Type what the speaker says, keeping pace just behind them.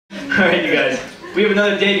Alright, you guys. We have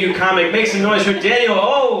another debut comic. Make some noise for Daniel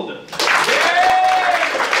Auld!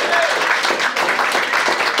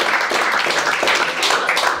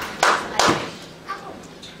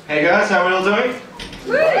 Hey guys, how are we all doing?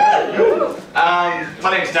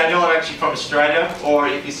 My name's Daniel, I'm actually from Australia, or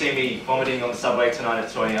if you see me vomiting on the subway tonight at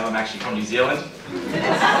 2 AM, I'm actually from New Zealand.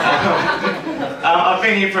 I've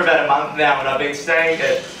been here for about a month now, and I've been staying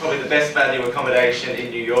at probably the best value accommodation in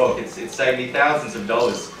New York. It's saved me thousands of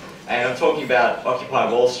dollars. And I'm talking about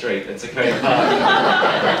Occupy Wall Street at Sequoia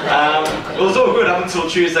Park. It was all good up until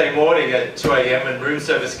Tuesday morning at 2 AM when room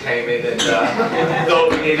service came in and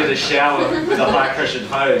thought we needed a shower with a high-pressured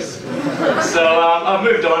hose. So I've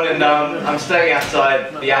moved on and I'm staying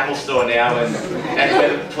outside the Apple store now, and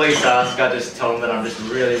when the police ask, I just tell them that I'm just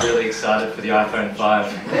really, really excited for the iPhone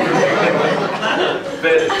 5.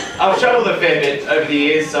 But I've travelled a fair bit over the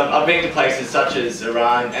years. I've been to places such as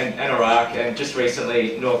Iran and Iraq, and just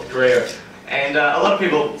recently North Korea. And a lot of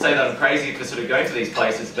people say that I'm crazy for sort of going to these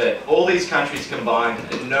places, but all these countries combined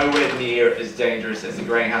are nowhere near as dangerous as the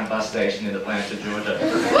Greyhound bus station in Atlanta, Georgia.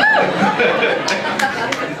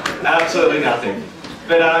 Absolutely nothing.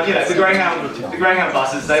 But you know, the Greyhound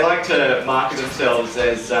buses, they like to market themselves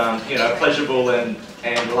as you know, a pleasurable and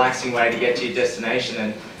relaxing way to get to your destination.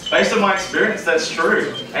 And based on my experience, that's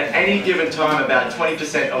true. At any given time, about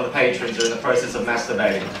 20% of the patrons are in the process of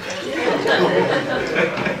masturbating.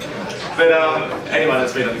 But anyone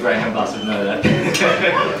that's been on the Greyhound bus would know that.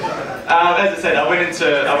 As I said, I went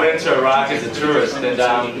into Iraq as a tourist, and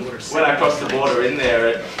when I crossed the border in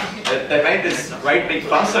there, they made this great big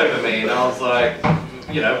fuss over me, and I was like,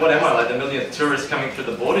 you know, what am I, like the millionth tourist coming through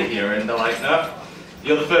the border here? And they're like, no,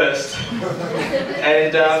 you're the first.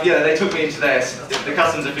 And yeah, they took me into the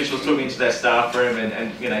customs officials took me into their staff room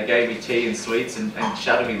and you know, gave me tea and sweets and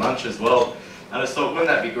shouted me lunch as well. And I just thought, wouldn't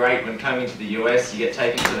that be great when coming to the US, you get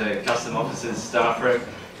taken to the custom officer's staff room,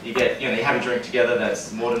 you get, you know, you have a drink together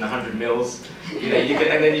that's more than 100 mils, you know,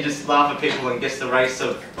 and then you just laugh at people and guess the race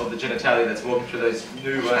of the genitalia that's walking through those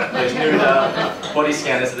new body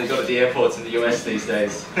scanners that they've got at the airports in the US these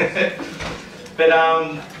days. But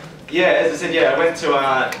yeah, as I said, yeah, I went to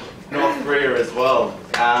North Korea as well,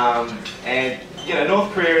 and you know,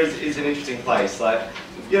 North Korea is an interesting place. Like,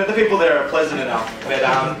 you know, the people there are pleasant enough, but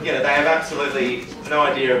you know, they have absolutely no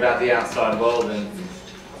idea about the outside world, and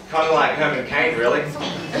kind of like Herman Cain, really.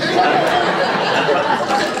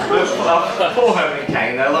 Poor Herman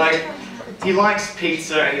Cain, they're like, he likes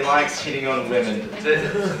pizza and he likes hitting on women.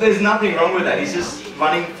 There's nothing wrong with that. He's just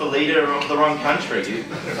running for leader of the wrong country.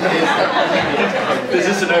 There's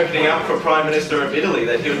just an opening up for Prime Minister of Italy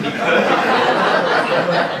that he would be perfect.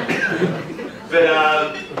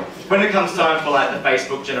 But when it comes time for like the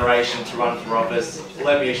Facebook generation to run for office,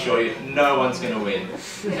 let me assure you, no one's going to win.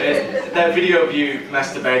 That video of you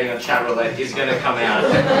masturbating on chat roulette is going to come out.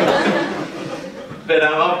 But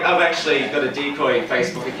I've actually got a decoy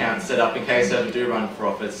Facebook account set up in case I ever do run for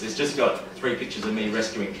office. It's just got 3 pictures of me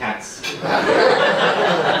rescuing cats.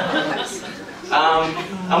 I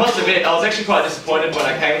must admit, I was actually quite disappointed when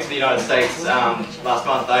I came to the United States last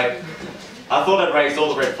month. I thought I'd raised all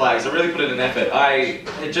the red flags. I really put in an effort. I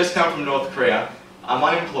had just come from North Korea. I'm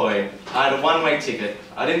unemployed. I had a one-way ticket.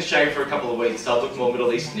 I didn't shave for a couple of weeks, so I looked more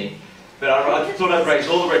Middle Eastern-y. But I thought I'd raised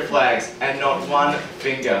all the red flags, and not one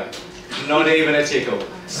finger. Not even a tickle.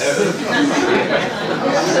 Story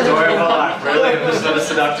of my life, really. I'm just not a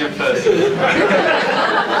seductive person.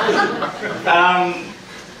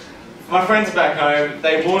 My friends back home,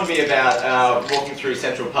 they warned me about walking through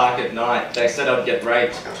Central Park at night. They said I'd get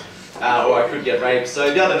raped, or I could get raped.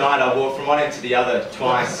 So the other night I walked from one end to the other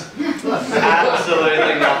twice.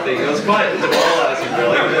 Absolutely nothing. It was quite demoralising,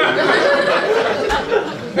 really.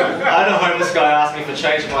 I had a homeless guy ask me for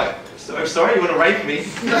change. I'm like, so sorry, you want to rape me?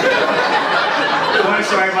 No,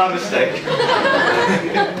 sorry, my mistake.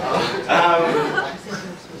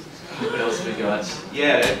 What else have we got?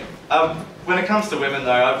 Yeah, when it comes to women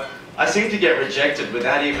though, I seem to get rejected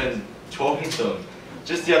without even talking to them.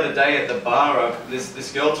 Just the other day at the bar,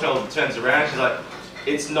 this girl turns around, she's like,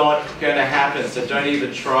 it's not going to happen, so don't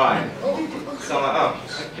even try. So I'm like, oh,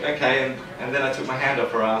 okay, and then I took my hand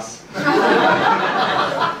off her ass.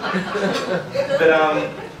 But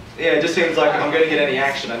yeah, it just seems like if I'm going to get any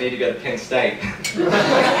action, I need to go to Penn State.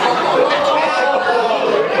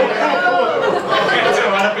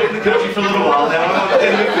 I've been in the country for a little while now, I'm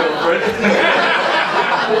getting a feel for it.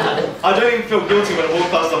 I don't even feel guilty when I walk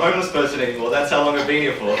past a homeless person anymore. That's how long I've been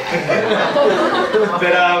here for.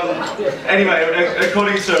 But anyway,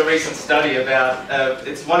 according to a recent study about,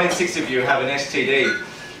 it's 1 in 6 of you have an STD.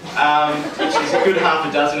 which is a good half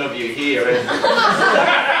a dozen of you here. And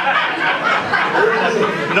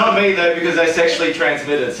not me though, because they're sexually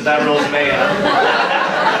transmitted, so that rules me out.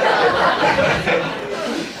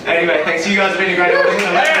 Anyway, thanks. You guys have been a great audience.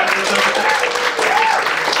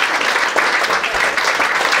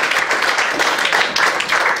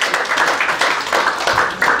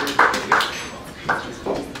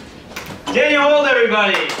 Daniel Auld,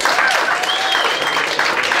 everybody!